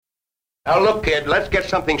Now look, kid, let's get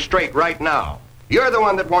something straight right now. You're the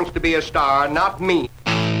one that wants to be a star, not me.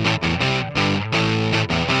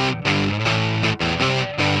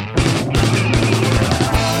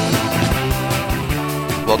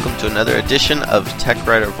 Welcome to another edition of Tech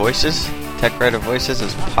Writer Voices. Tech Writer Voices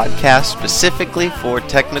is a podcast specifically for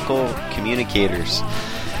technical communicators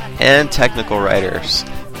and technical writers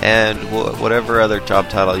and whatever other job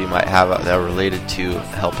title you might have out there related to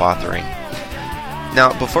help authoring.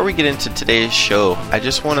 Now, before we get into today's show, I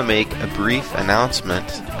just want to make a brief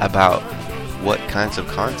announcement about what kinds of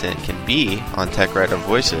content can be on Tech Writer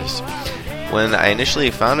Voices. When I initially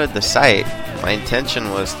founded the site, my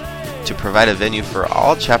intention was to provide a venue for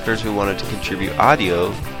all chapters who wanted to contribute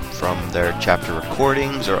audio from their chapter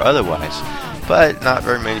recordings or otherwise, but not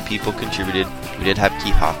very many people contributed. We did have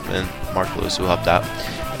Keith Hoffman, Mark Lewis, who helped out,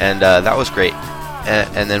 and that was great.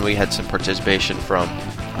 And then we had some participation from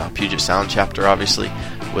Puget Sound chapter, obviously,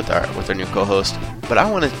 with our new co-host. But I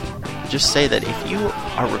want to just say that if you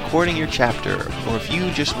are recording your chapter, or if you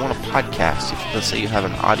just want a podcast, if, let's say you have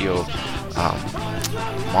an audio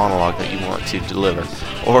monologue that you want to deliver,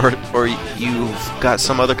 or you've got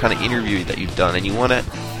some other kind of interview that you've done and you want to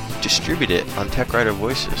distribute it on Tech Writer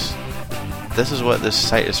Voices, this is what this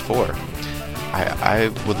site is for.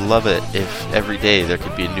 I would love it if every day there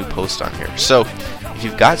could be a new post on here. So if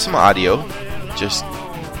you've got some audio, just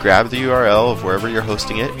grab the URL of wherever you're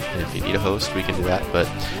hosting it. And if you need a host, we can do that. But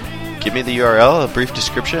give me the URL, a brief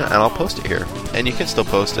description, and I'll post it here. And you can still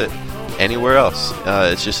post it anywhere else.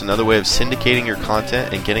 It's just another way of syndicating your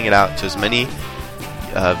content and getting it out to as many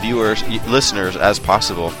listeners as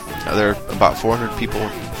possible. There are about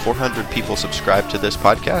 400 people subscribe to this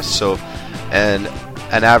podcast. So, and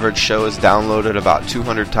an average show is downloaded about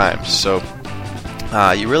 200 times. So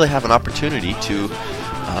you really have an opportunity to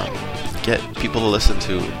get people to listen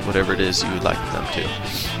to whatever it is you would like them to.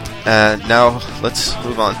 And now let's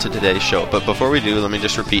move on to today's show. But before we do, let me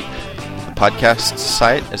just repeat. The podcast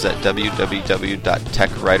site is at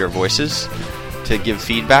www.techwritervoices. To give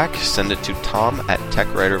feedback, send it to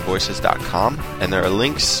tom@techwritervoices.com. And there are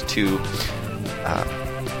links to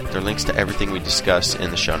everything we discuss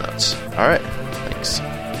in the show notes. All right, thanks.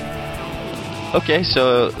 Okay,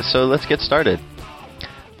 so let's get started.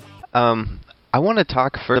 I want to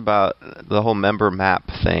talk first about the whole member map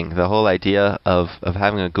thing, the whole idea of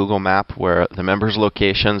having a Google map where the members'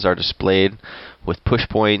 locations are displayed with push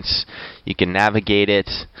points. You can navigate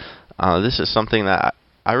it. This is something that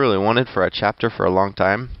I really wanted for a chapter for a long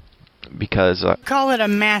time because... call it a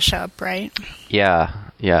mashup, right? Yeah.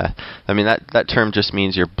 I mean, that term just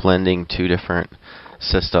means you're blending two different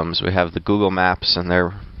systems. We have the Google Maps and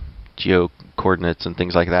their geo coordinates and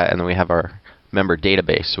things like that, and then we have our member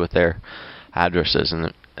database with their addresses,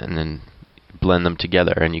 and then blend them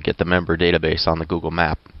together, and you get the member database on the Google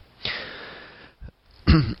Map.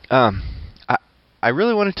 I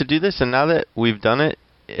really wanted to do this, and now that we've done it,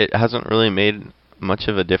 it hasn't really made much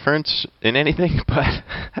of a difference in anything, but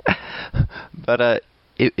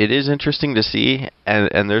it is interesting to see,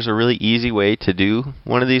 and there's a really easy way to do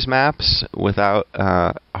one of these maps without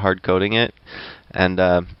hard coding it, and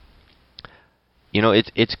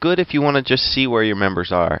it's good if you want to just see where your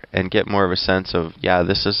members are and get more of a sense of, yeah,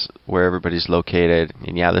 this is where everybody's located,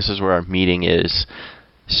 and yeah, this is where our meeting is,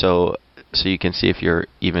 so you can see if you're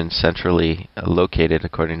even centrally located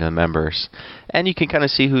according to the members, and you can kind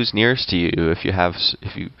of see who's nearest to you. If you have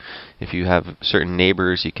certain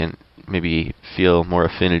neighbors, you can maybe feel more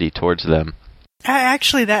affinity towards them.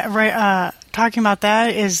 Actually, talking about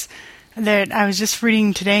that is that I was just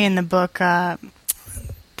reading today in the book.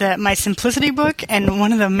 My Simplicity book, and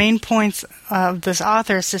one of the main points of this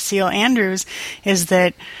author, Cecile Andrews, is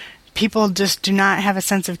that people just do not have a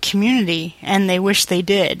sense of community, and they wish they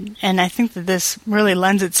did. And I think that this really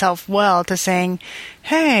lends itself well to saying,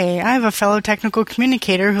 hey, I have a fellow technical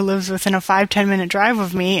communicator who lives within a 5-10 minute drive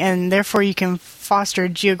of me, and therefore you can foster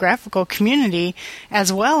geographical community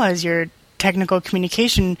as well as your technical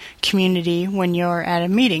communication community when you're at a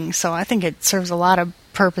meeting. So I think it serves a lot of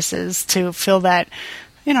purposes to fill that,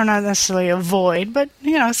 not necessarily a void, but,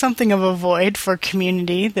 something of a void for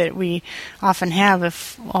community that we often have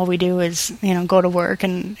if all we do is, go to work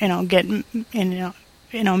and, get,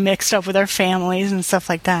 mixed up with our families and stuff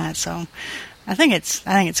like that. So I think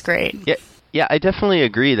it's great. Yeah, I definitely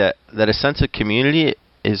agree that a sense of community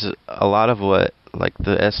is a lot of what, like,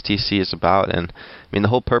 the STC is about. And, I mean, the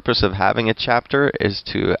whole purpose of having a chapter is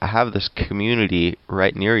to have this community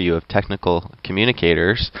right near you of technical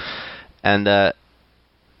communicators. And,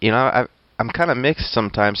 I'm kind of mixed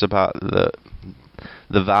sometimes about the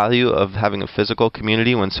the value of having a physical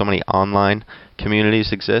community when so many online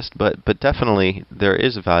communities exist, but definitely there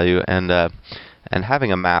is value, and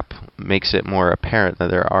having a map makes it more apparent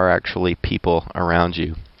that there are actually people around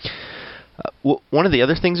you. One of the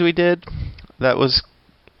other things we did that was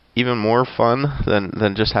even more fun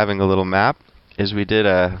than just having a little map is we did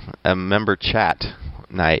a member chat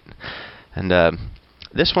night, and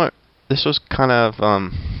this was kind of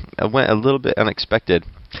it went a little bit unexpected.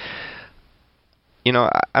 You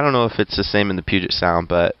know, I don't know if it's the same in the Puget Sound,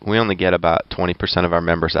 but we only get about 20% of our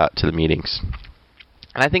members out to the meetings.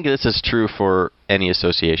 And I think this is true for any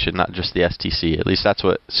association, not just the STC. At least that's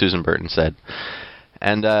what Susan Burton said.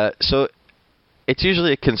 And so it's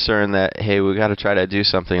usually a concern that, hey, we got to try to do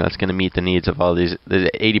something that's going to meet the needs of all the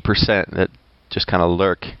 80% that just kind of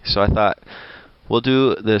lurk. So I thought we'll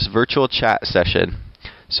do this virtual chat session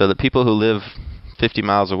so that people who live 50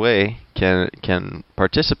 miles away can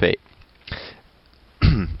participate.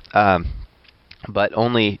 But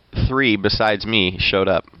only 3 besides me showed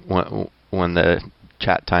up when the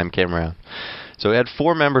chat time came around. So we had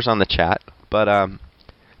 4 members on the chat, but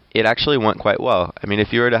it actually went quite well. I mean,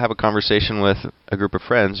 if you were to have a conversation with a group of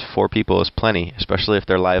friends, 4 people is plenty, especially if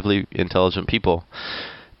they're lively, intelligent people.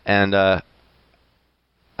 And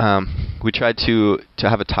we tried to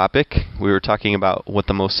have a topic. We were talking about what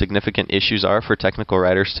the most significant issues are for technical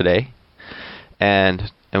writers today.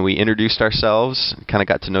 And we introduced ourselves, kind of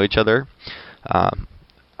got to know each other.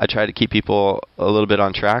 I tried to keep people a little bit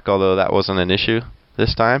on track, although that wasn't an issue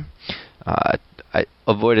this time. I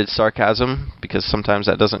avoided sarcasm because sometimes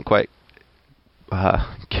that doesn't quite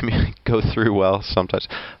go through well sometimes.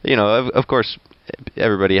 You know, of course,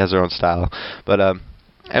 everybody has their own style. But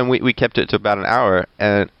and we kept it to about an hour,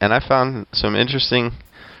 and I found some interesting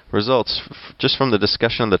results just from the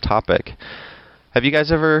discussion of the topic. Have you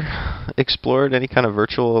guys ever explored any kind of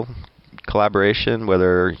virtual collaboration,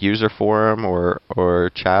 whether user forum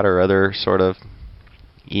or chat or other sort of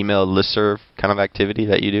email listserv kind of activity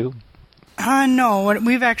that you do? No. What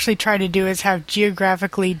we've actually tried to do is have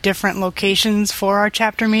geographically different locations for our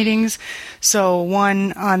chapter meetings. So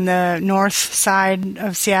one on the north side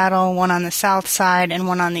of Seattle, one on the south side, and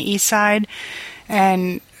one on the east side.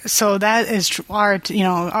 And so that is our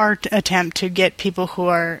attempt to get people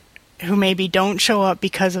who maybe don't show up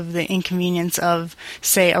because of the inconvenience of,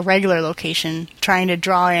 say, a regular location, trying to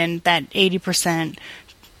draw in that 80%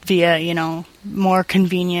 via, more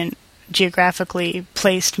convenient geographically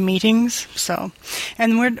placed meetings. So,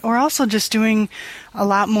 and we're also just doing a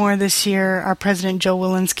lot more this year. Our president, Joe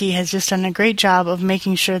Walensky, has just done a great job of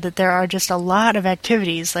making sure that there are just a lot of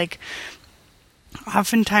activities. Like,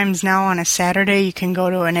 oftentimes now on a Saturday, you can go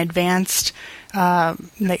to an advanced,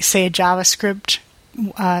 like, say, a JavaScript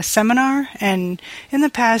seminar, and in the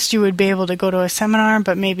past you would be able to go to a seminar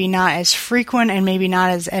but maybe not as frequent and maybe not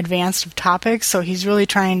as advanced of topics. So he's really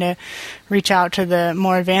trying to reach out to the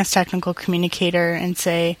more advanced technical communicator and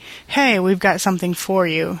say, hey, we've got something for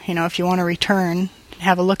you, if you want to return,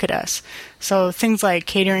 have a look at us. So things like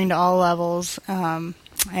catering to all levels,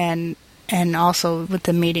 and also with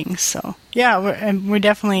the meetings. So yeah, we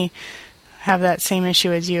definitely have that same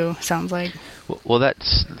issue as you, sounds like. Well,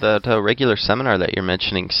 that's the regular seminar that you're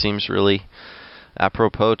mentioning seems really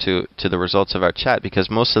apropos to the results of our chat, because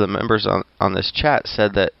most of the members on this chat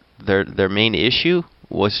said that their main issue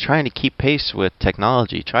was trying to keep pace with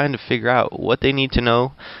technology, trying to figure out what they need to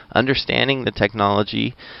know, understanding the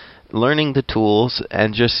technology, learning the tools,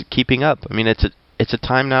 and just keeping up. I mean, it's a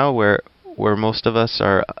time now where most of us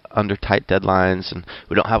are under tight deadlines, and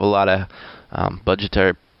we don't have a lot of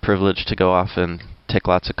budgetary privilege to go off and take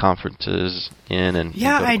lots of conferences in and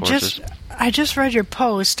I just read your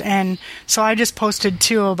post, and so I just posted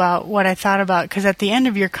too about what I thought about, because at the end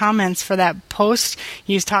of your comments for that post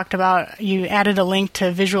you added a link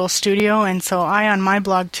to Visual Studio, and so on my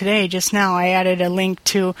blog today just now I added a link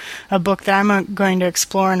to a book that I'm going to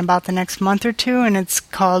explore in about the next month or two, and it's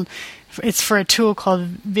for a tool called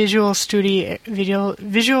Visual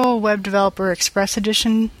Web Developer Express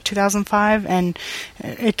Edition 2005, and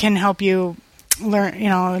it can help you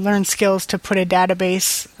learn skills to put a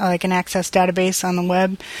database, like an Access database, on the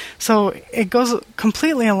web. So it goes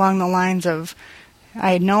completely along the lines of,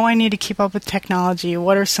 I know I need to keep up with technology.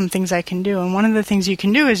 What are some things I can do? And one of the things you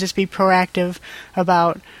can do is just be proactive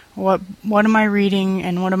about what am I reading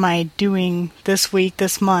and what am I doing this week,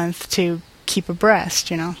 this month to keep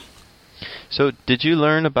abreast, So did you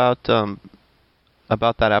learn about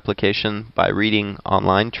that application by reading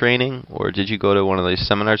online training, or did you go to one of these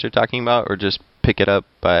seminars you're talking about, or just pick it up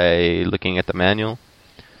by looking at the manual?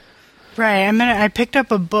 Right. I picked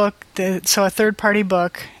up a book, so a third-party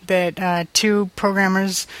book that two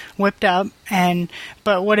programmers whipped up,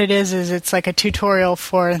 but what it is it's like a tutorial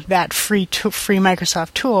for that free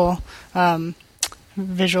Microsoft tool,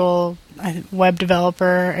 Visual Web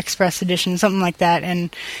Developer Express Edition, something like that.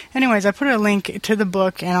 And anyways, I put a link to the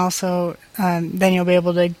book, and also then you'll be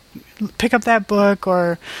able to pick up that book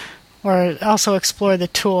or also explore the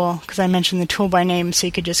tool, because I mentioned the tool by name, so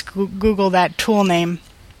you could just Google that tool name.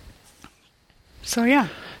 So, yeah.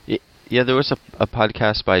 Yeah, there was a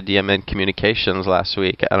podcast by DMN Communications last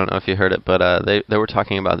week. I don't know if you heard it, but they were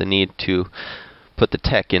talking about the need to put the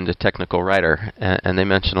tech into Technical Writer, and they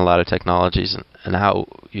mentioned a lot of technologies and how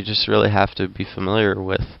you just really have to be familiar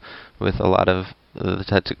with a lot of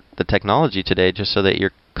the technology today, just so that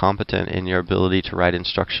you're competent in your ability to write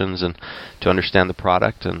instructions and to understand the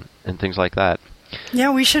product and things like that.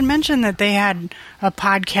 Yeah, we should mention that they had a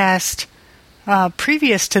podcast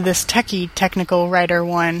previous to this Technical Writer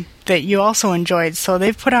one that you also enjoyed. So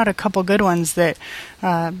they've put out a couple good ones that,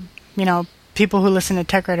 people who listen to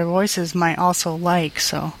Tech Writer Voices might also like.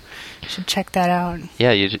 So you should check that out.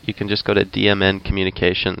 Yeah, you can just go to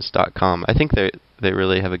dmncommunications.com. I think they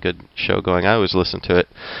really have a good show going. I always listen to it.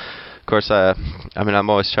 Of course, I'm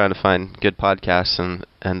always trying to find good podcasts, and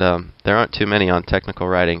there aren't too many on technical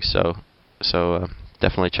writing, so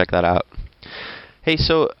definitely check that out. Hey,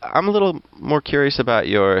 so I'm a little more curious about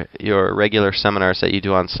your regular seminars that you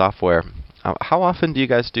do on software. How often do you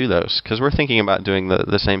guys do those? Because we're thinking about doing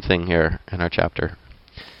the same thing here in our chapter.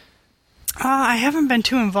 I haven't been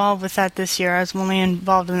too involved with that this year. I was only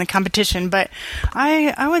involved in the competition, but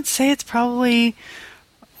I would say it's probably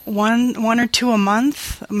one or two a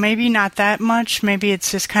month. Maybe not that much. Maybe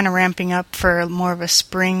it's just kind of ramping up for more of a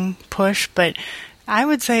spring push, but I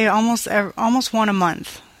would say almost one a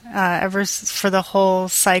month. For the whole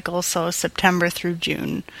cycle, so September through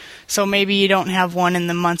June. So maybe you don't have one in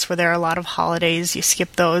the months where there are a lot of holidays, you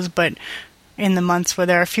skip those, but in the months where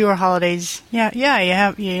there are fewer holidays, you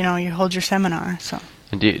hold your seminar. So.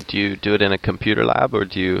 And do you do it in a computer lab, or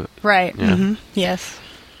do you? Right. Yeah. Mm-hmm. Yes.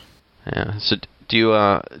 Yeah. So do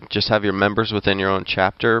you just have your members within your own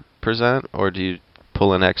chapter present, or do you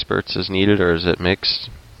pull in experts as needed, or is it mixed?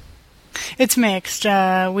 It's mixed.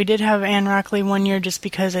 We did have Ann Rockley one year just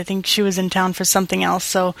because I think she was in town for something else.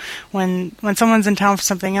 So when someone's in town for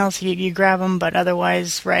something else, you grab them. But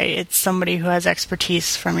otherwise, right, it's somebody who has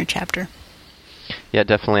expertise from your chapter. Yeah,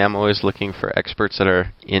 definitely. I'm always looking for experts that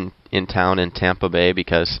are in town in Tampa Bay,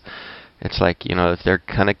 because it's like, if they're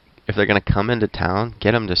going to come into town,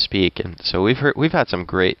 get them to speak. And so we've had some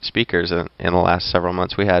great speakers in the last several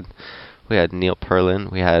months. We had Neil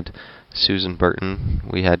Perlin. We had Susan Burton,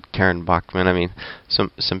 we had Karen Bachman. I mean,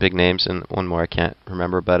 some big names, and one more I can't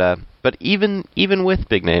remember. But even with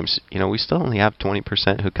big names, we still only have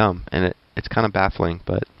 20% who come, and it's kind of baffling.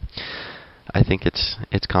 But I think it's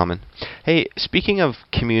common. Hey, speaking of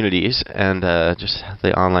communities and just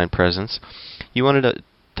the online presence, you wanted to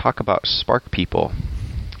talk about Spark People.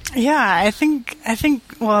 Yeah, I think.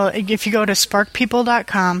 Well, if you go to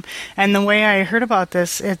sparkpeople.com, and the way I heard about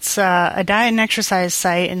this, it's a diet and exercise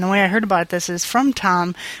site, and the way I heard about this is from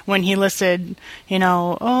Tom when he listed,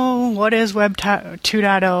 what is Web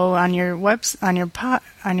 2.0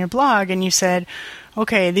 on your blog, and you said,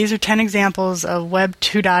 okay, these are 10 examples of Web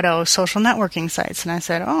 2.0 social networking sites, and I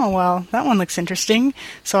said, oh well, that one looks interesting,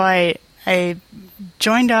 so I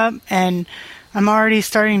joined up, and I'm already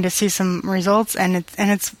starting to see some results, and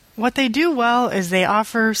it's what they do well is they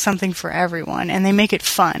offer something for everyone, and they make it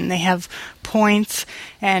fun. They have points,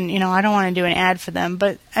 and I don't want to do an ad for them,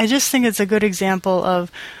 but I just think it's a good example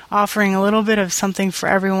of offering a little bit of something for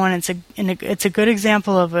everyone. It's a good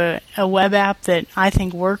example of a web app that I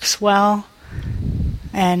think works well,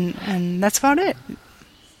 and that's about it.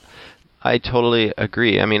 I totally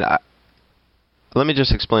agree. I mean, let me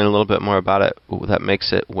just explain a little bit more about it that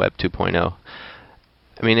makes it Web 2.0.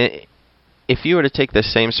 I mean, if you were to take the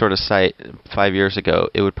same sort of site 5 years ago,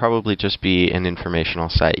 it would probably just be an informational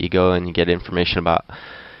site. You go and you get information about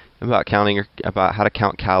counting, about how to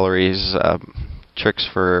count calories, tricks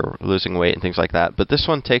for losing weight, and things like that. But this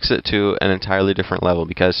one takes it to an entirely different level,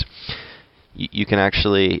 because you can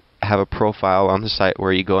actually have a profile on the site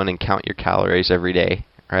where you go in and count your calories every day.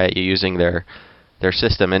 Right? You're using their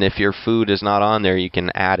system, and if your food is not on there, you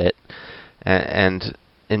can add it, and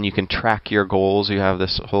you can track your goals. You have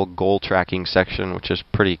this whole goal tracking section, which is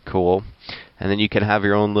pretty cool. And then you can have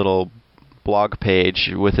your own little blog page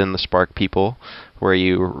within the Spark People where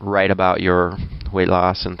you write about your weight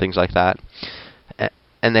loss and things like that.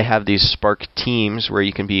 And they have these Spark teams where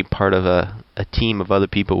you can be part of a team of other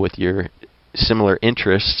people with your similar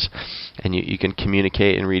interests, and you can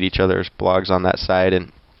communicate and read each other's blogs on that side.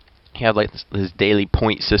 And he had like this daily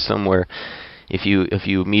point system where if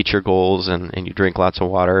you meet your goals and you drink lots of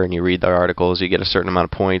water and you read their articles, you get a certain amount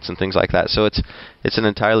of points and things like that. So it's an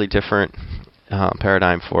entirely different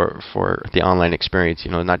paradigm for the online experience.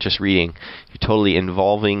 Not just reading, you're totally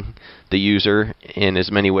involving the user in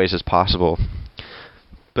as many ways as possible.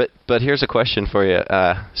 But here's a question for you.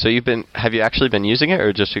 So have you actually been using it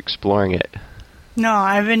or just exploring it? No,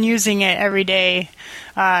 I've been using it every day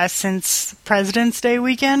since President's Day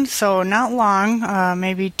weekend, so not long,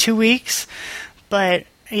 maybe 2 weeks. But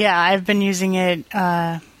yeah, I've been using it.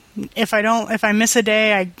 If I miss a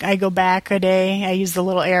day, I go back a day. I use the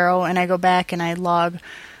little arrow and I go back and I log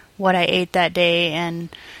what I ate that day and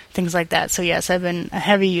things like that. So yes, I've been a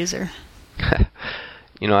heavy user.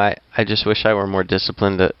 I just wish I were more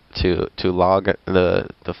disciplined to log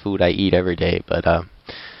the food I eat every day, but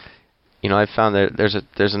I found that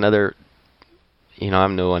there's another,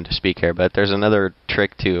 I'm no one to speak here, but there's another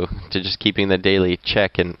trick to just keeping the daily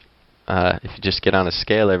check. And if you just get on a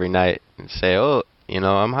scale every night and say, oh,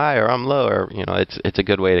 I'm high or I'm low, or it's a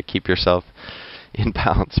good way to keep yourself in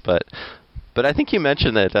balance. But I think you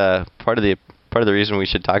mentioned that part of the reason we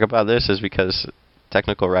should talk about this is because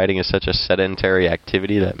technical writing is such a sedentary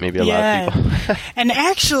activity that maybe a lot of people... And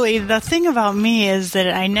actually, the thing about me is that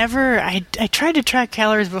I tried to track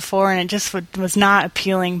calories before, and it just was not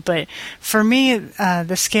appealing. But for me,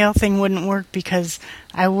 the scale thing wouldn't work because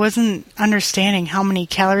I wasn't understanding how many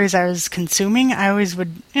calories I was consuming. I always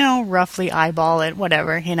would, roughly eyeball it,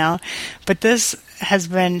 whatever, But this has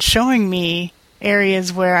been showing me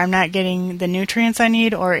areas where I'm not getting the nutrients I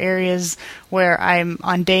need, or areas where I'm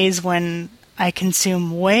on days when I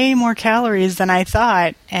consume way more calories than I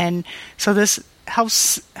thought, and so this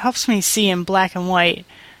helps me see in black and white,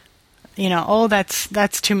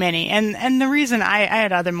 that's too many. And the reason I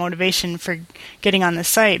had other motivation for getting on the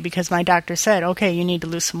site because my doctor said, okay, you need to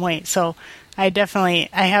lose some weight. So I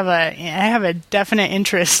have a definite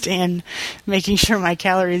interest in making sure my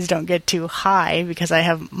calories don't get too high because I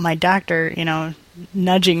have my doctor,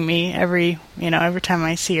 nudging me every time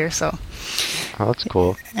I see her. So. Oh, that's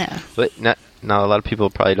cool. Yeah. But now a lot of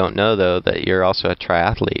people probably don't know, though, that you're also a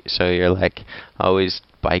triathlete. So you're like always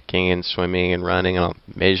biking and swimming and running and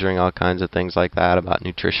measuring all kinds of things like that about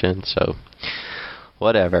nutrition. So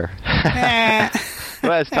whatever.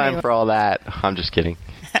 Who has time for all that? I'm just kidding.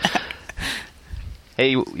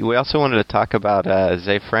 Hey, we also wanted to talk about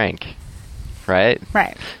Ze Frank, right?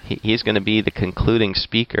 Right. He's going to be the concluding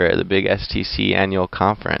speaker at the big STC annual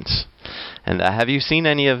conference. And have you seen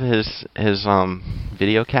any of his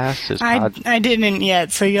video casts? I didn't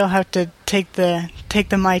yet, so you'll have to take the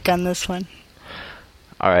mic on this one.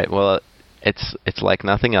 All right. Well, it's like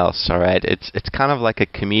nothing else. All right. It's kind of like a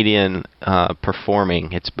comedian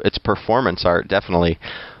performing. It's performance art, definitely.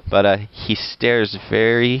 But he stares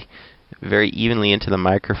very, very evenly into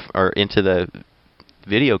the into the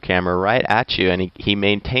video camera right at you, and he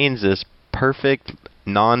maintains this perfect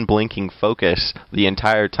non-blinking focus the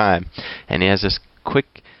entire time, and he has this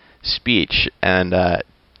quick speech, and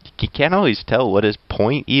you can't always tell what his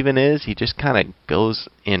point even is. He just kind of goes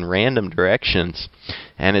in random directions,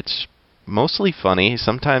 and it's mostly funny.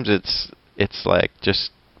 Sometimes it's like just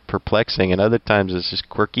perplexing, and other times it's just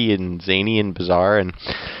quirky and zany and bizarre, and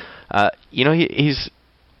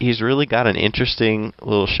he's really got an interesting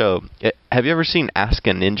little show. Have you ever seen Ask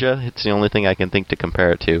a Ninja? It's the only thing I can think to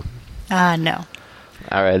compare it to. No.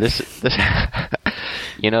 All right, this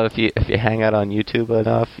if you hang out on YouTube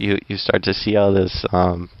enough, you start to see all this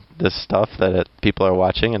stuff that people are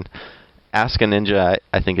watching. And Ask a Ninja,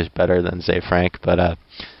 I think, is better than Ze Frank, but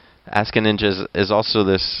Ask a Ninja is also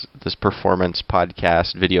this performance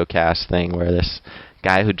podcast, video cast thing where this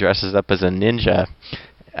guy who dresses up as a ninja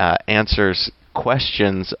answers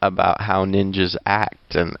questions about how ninjas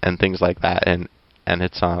act and things like that, and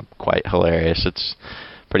it's quite hilarious. It's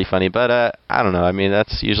pretty funny, but I don't know. I mean,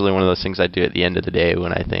 that's usually one of those things I do at the end of the day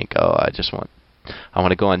when I think, I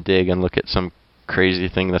want to go on Dig and look at some crazy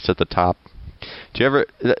thing that's at the top. Do you ever?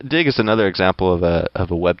 Dig is another example of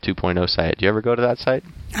a Web 2.0 site. Do you ever go to that site?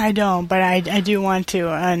 I don't, but I do want to,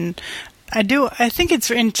 and I think it's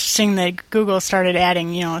interesting that Google started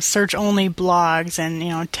adding, search only blogs,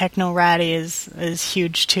 and Techno-Ratty is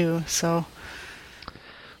huge too. So.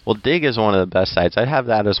 Well, Dig is one of the best sites. I have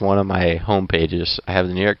that as one of my home pages. I have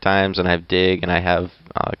the New York Times, and I have Dig, and I have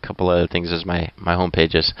a couple other things as my home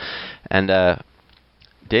pages. And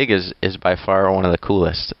Dig is by far one of the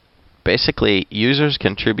coolest. Basically, users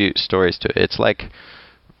contribute stories to it. It's like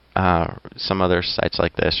some other sites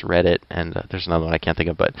like this, Reddit, and there's another one I can't think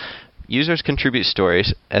of, but users contribute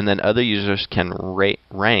stories, and then other users can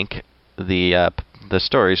rank the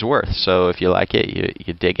story's worth. So if you like it,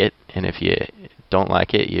 you dig it, and if you don't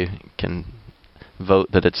like it, you can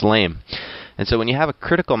vote that it's lame. And so when you have a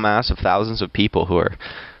critical mass of thousands of people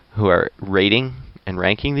who are rating and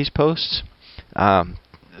ranking these posts,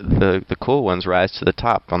 the cool ones rise to the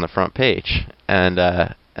top on the front page, and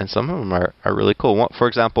some of them are really cool. For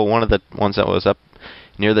example, one of the ones that was up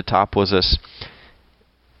near the top was this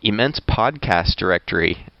immense podcast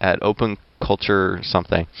directory at Open Culture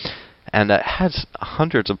something, and it has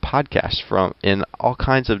hundreds of podcasts from in all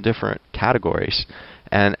kinds of different categories,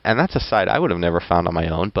 and that's a site I would have never found on my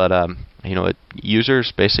own, but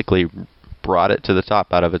users basically brought it to the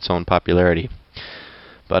top out of its own popularity.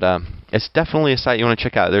 But it's definitely a site you want to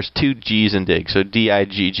check out. There's 2 G's in Digg, so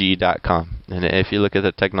digg.com. And if you look at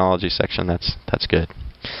the technology section, that's good.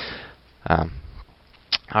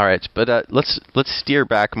 All right, but let's steer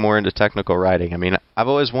back more into technical writing. I mean, I've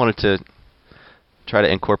always wanted to try to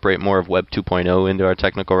incorporate more of Web 2.0 into our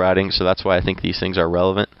technical writing, so that's why I think these things are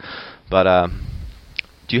relevant. But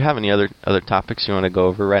do you have any other topics you want to go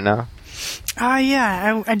over right now?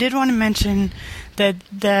 Yeah, I did want to mention that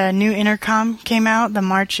the new Intercom came out, the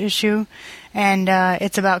March issue, and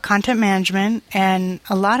it's about content management, and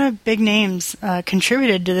a lot of big names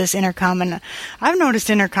contributed to this Intercom, and I've noticed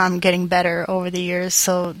Intercom getting better over the years,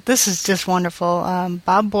 so this is just wonderful.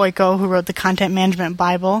 Bob Boyko, who wrote the Content Management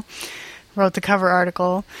Bible, wrote the cover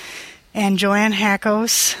article, and Joanne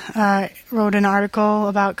Hackos wrote an article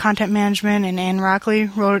about content management, and Ann Rockley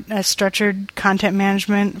wrote a structured content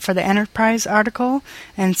management for the Enterprise article,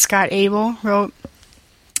 and Scott Abel wrote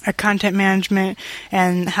a content management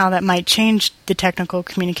and how that might change the technical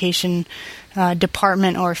communication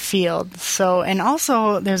department or field. So, and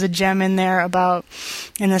also there's a gem in there about,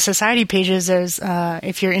 in the society pages, there's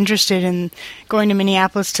if you're interested in going to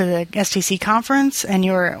Minneapolis to the STC conference and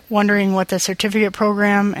you're wondering what the certificate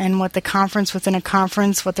program and what the conference within a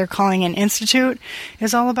conference, what they're calling an institute,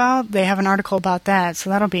 is all about, they have an article about that. So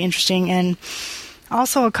that'll be interesting. And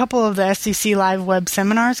also, a couple of the SDC Live web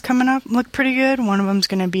seminars coming up look pretty good. One of them is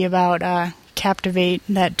going to be about Captivate,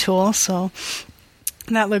 that tool, so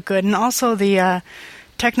that looked good. And also, the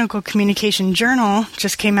Technical Communication Journal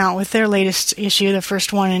just came out with their latest issue, the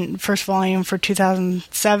first volume for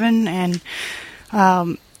 2007. And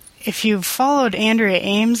if you've followed Andrea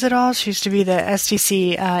Ames at all, she used to be the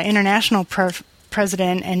SDC International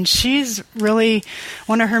president, and she's really,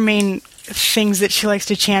 one of her main things that she likes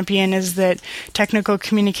to champion is that technical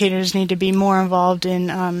communicators need to be more involved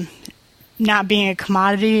in not being a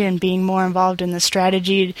commodity and being more involved in the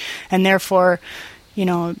strategy, and therefore,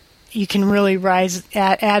 you can really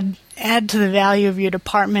add to the value of your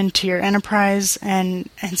department, to your enterprise, and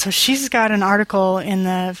so she's got an article in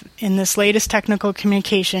this latest Technical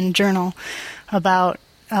Communication Journal about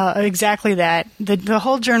exactly that. The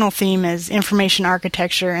whole journal theme is information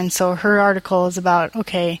architecture, and so her article is about,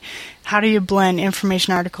 okay, how do you blend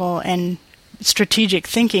information article and strategic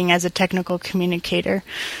thinking as a technical communicator?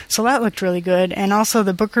 So that looked really good. And also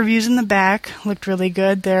the book reviews in the back looked really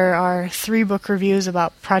good. There are 3 book reviews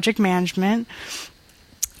about project management.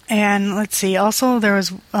 And let's see, also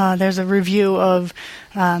there's a review of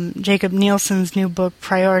Jacob Nielsen's new book,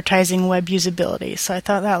 Prioritizing Web Usability. So I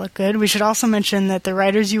thought that looked good. We should also mention that the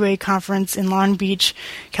Writers UA conference in Long Beach,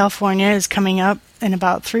 California is coming up in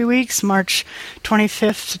about 3 weeks, March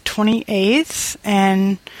 25th to 28th.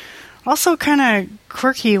 And also kind of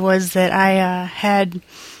quirky was that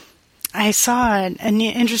I saw an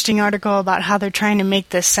interesting article about how they're trying to make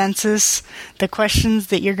the census, the questions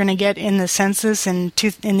that you're going to get in the census in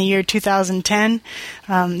the year 2010,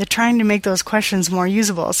 they're trying to make those questions more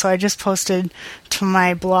usable. So I just posted to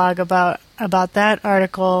my blog about that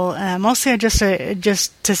article, mostly just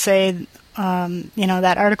to say,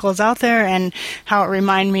 that article is out there and how it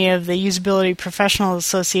reminded me of the Usability Professionals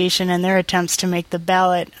Association and their attempts to make the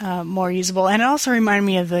ballot more usable. And it also reminded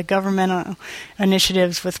me of the governmental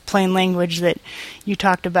initiatives with plain language that you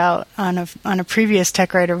talked about on a previous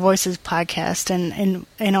Tech Writer Voices podcast, and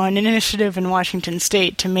an initiative in Washington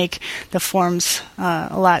State to make the forms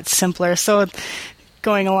a lot simpler. So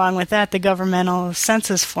going along with that, the governmental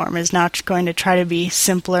census form is now going to try to be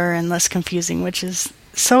simpler and less confusing, which is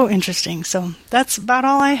so interesting. So that's about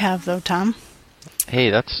all I have, though, Tom. Hey,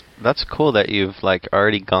 that's cool that you've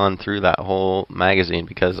already gone through that whole magazine,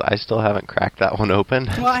 because I still haven't cracked that one open.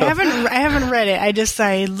 Well, I haven't read it.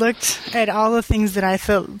 I looked at all the things that I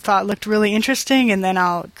thought looked really interesting, and then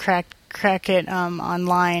I'll crack it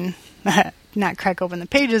online. Not crack open the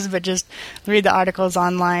pages, but just read the articles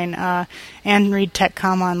online and read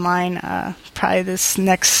TechCom online probably this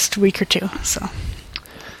next week or two. So.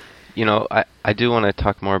 I do want to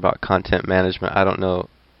talk more about content management. I don't know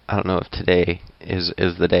if today is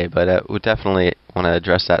the day, but I would definitely want to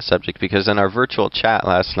address that subject, because in our virtual chat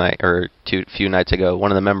last night, or a few nights ago,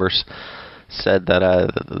 one of the members said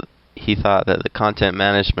that he thought that the content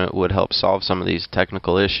management would help solve some of these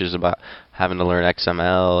technical issues about having to learn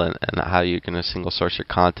XML and how you can single source your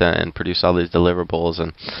content and produce all these deliverables,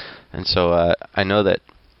 and so I know that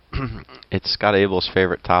it's Scott Abel's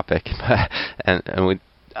favorite topic, and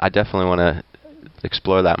I definitely want to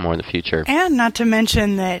explore that more in the future. And not to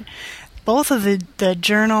mention that both of the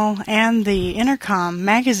Journal and the Intercom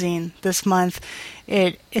magazine this month,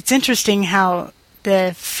 it's interesting how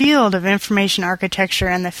the field of information architecture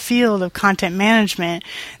and the field of content management,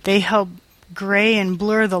 they help gray and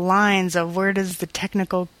blur the lines of where does the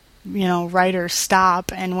technical writer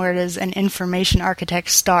stop and where does an information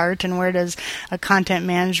architect start, and where does a content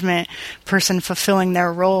management person fulfilling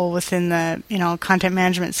their role within the content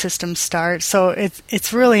management system start. So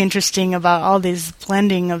it's really interesting about all these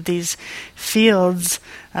blending of these fields,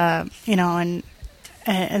 and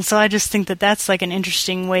so I just think that that's like an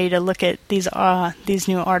interesting way to look at these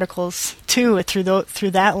new articles too, through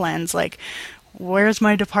that lens. Like, where's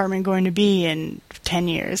my department going to be in 10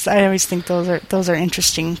 years? I always think those are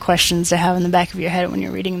interesting questions to have in the back of your head when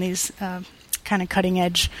you're reading these kind of cutting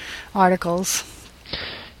edge articles.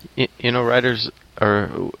 Writers,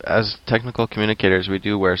 or as technical communicators, we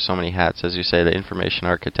do wear so many hats, as you say, the information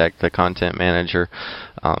architect, the content manager,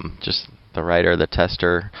 just the writer, the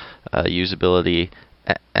tester, usability.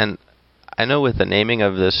 And I know with the naming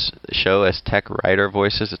of this show as Tech Writer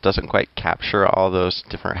Voices, it doesn't quite capture all those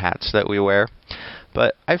different hats that we wear.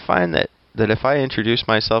 But I find that if I introduce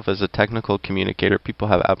myself as a technical communicator, people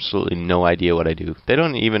have absolutely no idea what I do. They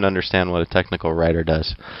don't even understand what a technical writer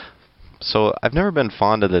does. So I've never been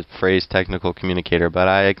fond of the phrase technical communicator, but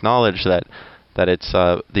I acknowledge that it's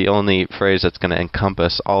the only phrase that's going to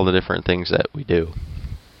encompass all the different things that we do.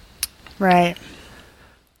 Right.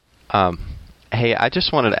 Hey, I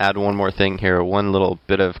just wanted to add one more thing here, one little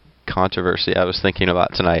bit of controversy I was thinking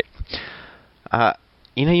about tonight.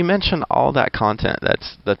 You mentioned all that content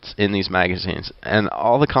that's in these magazines, and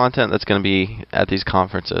all the content that's going to be at these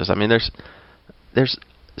conferences. I mean, there's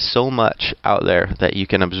so much out there that you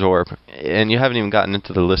can absorb, and you haven't even gotten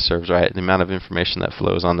into the listservs, right? The amount of information that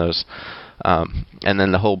flows on those, and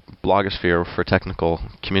then the whole blogosphere for technical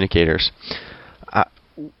communicators.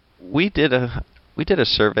 We did a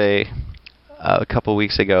survey a couple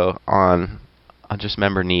weeks ago on just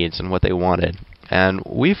member needs and what they wanted, and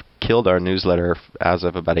we've killed our newsletter as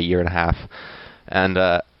of about a year and a half. And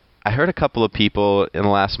I heard a couple of people in the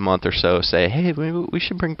last month or so say, "Hey, maybe we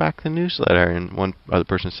should bring back the newsletter," and one other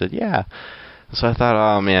person said, "Yeah." So I thought,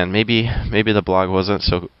 oh man, maybe the blog wasn't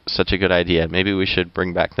such a good idea. Maybe we should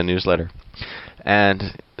bring back the newsletter.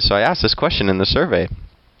 And so I asked this question in the survey,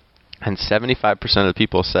 and 75% of the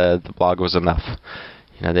people said the blog was enough.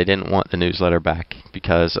 They didn't want the newsletter back,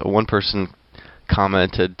 because one person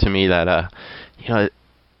commented to me that,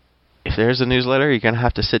 if there's a newsletter, you're going to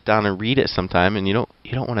have to sit down and read it sometime, and you don't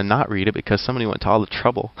want to not read it because somebody went to all the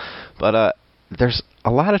trouble. But there's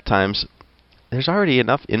a lot of times there's already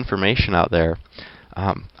enough information out there.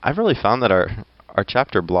 I've really found that our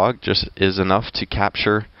chapter blog just is enough to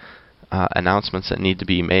capture announcements that need to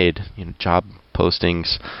be made, job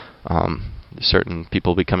postings, certain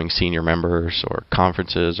people becoming senior members, or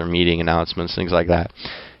conferences or meeting announcements, things like that.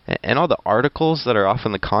 And all the articles that are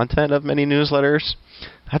often the content of many newsletters,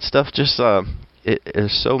 that stuff just it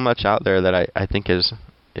is so much out there that I think is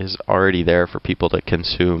already there for people to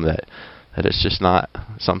consume, that it's just not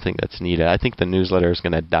something that's needed. I think the newsletter is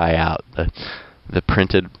going to die out, the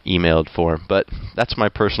printed, emailed form. But that's my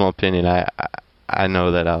personal opinion. I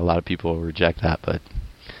know that a lot of people will reject that. But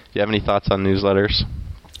do you have any thoughts on newsletters?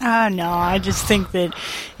 No, I just think that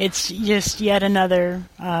it's just yet another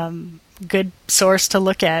good source to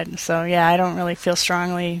look at. So yeah, I don't really feel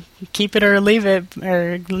strongly keep it or leave it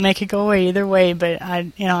or make it go away either way. But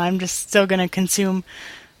I'm just still going to consume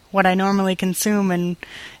what I normally consume, and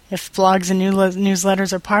if blogs and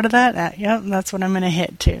newsletters are part of that, that's what I'm going to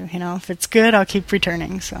hit too. If it's good, I'll keep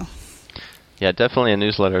returning. So yeah, definitely a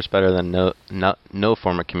newsletter is better than no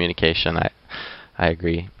form of communication. I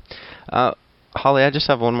agree. Holly, I just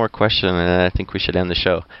have one more question, and I think we should end the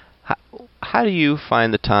show. How do you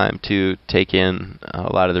find the time to take in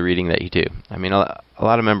a lot of the reading that you do? I mean, a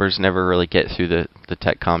lot of members never really get through the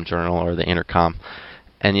TechCom Journal or the Intercom,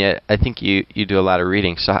 and yet I think you do a lot of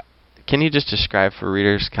reading. So can you just describe for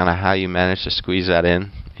readers kind of how you manage to squeeze that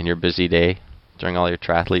in your busy day during all your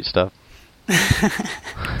triathlete stuff?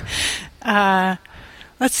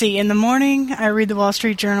 Let's see. In the morning, I read the Wall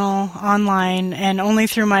Street Journal online, and only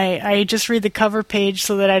through I just read the cover page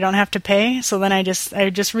so that I don't have to pay. So then I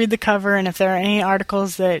just read the cover, and if there are any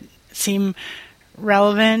articles that seem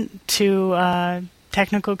relevant to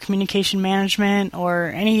technical communication management or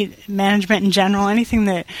any management in general, anything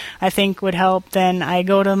that I think would help, then I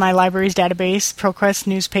go to my library's database, ProQuest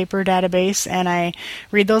newspaper database, and I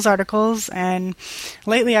read those articles. And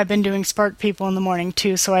lately I've been doing Spark People in the morning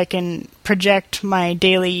too, so I can project my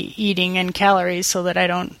daily eating and calories so that I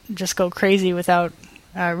don't just go crazy without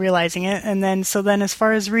realizing it. And then as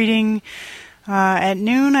far as reading, at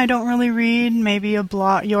noon, I don't really read. Maybe your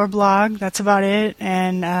blog. That's about it.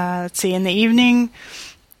 And let's see. In the evening,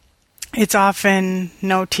 it's often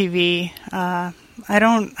no TV. I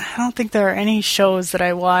don't think there are any shows that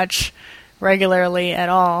I watch regularly at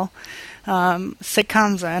all.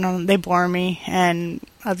 Sitcoms, they bore me, and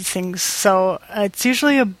other things. So it's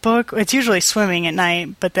usually a book. It's usually swimming at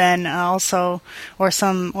night, but then also or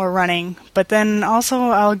running. But then also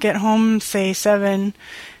I'll get home, say 7.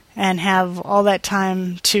 And have all that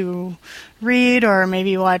time to read or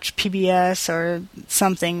maybe watch PBS or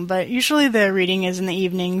something. But usually the reading is in the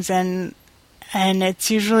evenings, and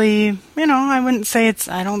it's usually, I don't say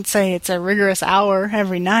it's a rigorous hour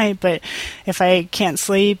every night, but if I can't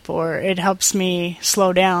sleep or it helps me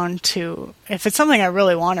slow down if it's something I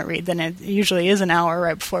really want to read, then it usually is an hour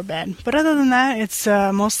right before bed. But other than that, it's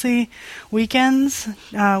mostly weekends,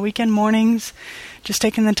 weekend mornings, just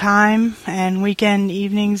taking the time, and weekend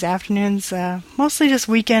evenings, afternoons, mostly just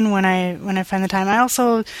weekend when I find the time. I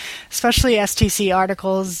also, especially STC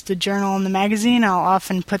articles, the journal and the magazine, I'll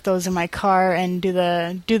often put those in my car and do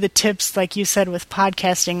the tips like you said with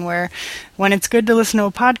podcasting, where when it's good to listen to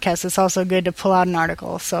a podcast, it's also good to pull out an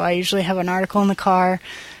article. So I usually have an article in the car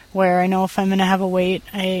where I know if I'm going to have a wait,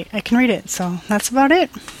 I can read it. So that's about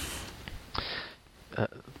it.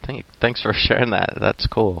 Thanks for sharing that. That's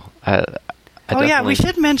cool. We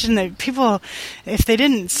should mention that people, if they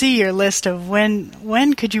didn't see your list of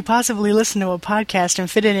when could you possibly listen to a podcast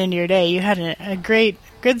and fit it into your day, you had a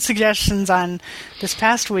good suggestions on this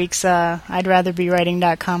past week's I'd rather be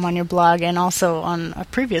writing.com on your blog, and also on a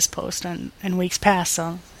previous post in weeks past.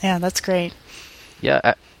 So yeah, that's great.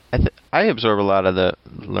 Yeah, I absorb a lot of the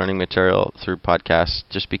learning material through podcasts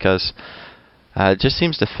just because it just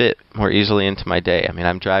seems to fit more easily into my day. I mean,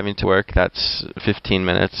 I'm driving to work, that's 15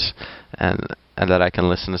 minutes, and that I can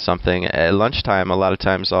listen to something. At lunchtime, a lot of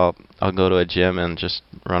times I'll go to a gym and just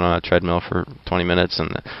run on a treadmill for 20 minutes,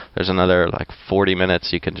 and there's another 40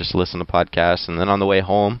 minutes you can just listen to podcasts. And then on the way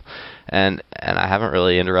home, and I haven't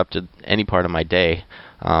really interrupted any part of my day.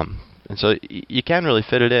 And so you can really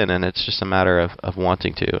fit it in, and it's just a matter of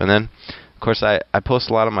wanting to. And then, of course, I post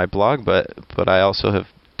a lot on my blog, but I also have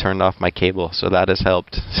turned off my cable, so that has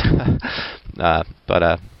helped.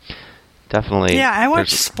 But definitely. Yeah, I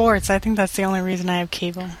watch sports. I think that's the only reason I have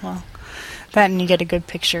cable. Well, that and you get a good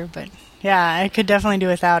picture, but yeah, I could definitely do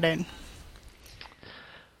without it.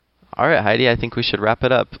 All right, Heidi, I think we should wrap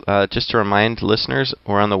it up. Just to remind listeners,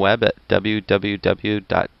 we're on the web at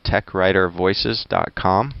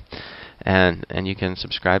www.techwritervoices.com. And you can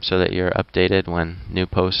subscribe so that you're updated when new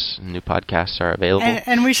posts and new podcasts are available.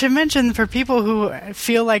 And we should mention, for people who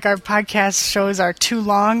feel like our podcast shows are too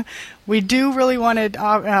long, we do really want to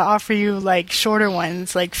offer you shorter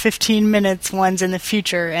ones, 15 minutes ones in the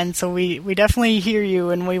future. And so we definitely hear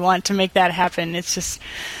you, and we want to make that happen. It's just,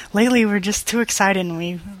 lately we're just too excited and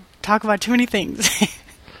we talk about too many things.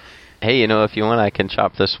 Hey, if you want, I can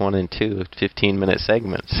chop this one into 15-minute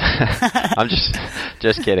segments. I'm just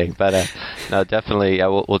kidding, but no, definitely,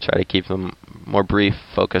 we'll try to keep them more brief,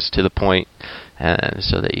 focused to the point, and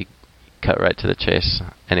so that you cut right to the chase.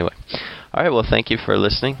 Anyway, all right. Well, thank you for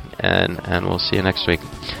listening, and we'll see you next week.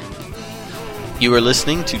 You are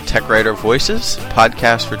listening to Tech Writer Voices,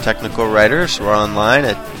 podcast for technical writers. We're online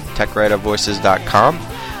at techwritervoices.com.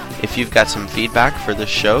 If you've got some feedback for this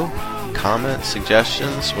show, comments,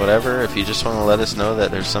 suggestions, whatever, if you just want to let us know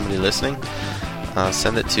that there's somebody listening,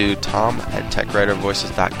 send it to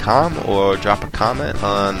tom@techwritervoices.com or drop a comment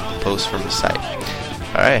on the post from the site.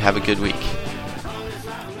 All right, have a good week.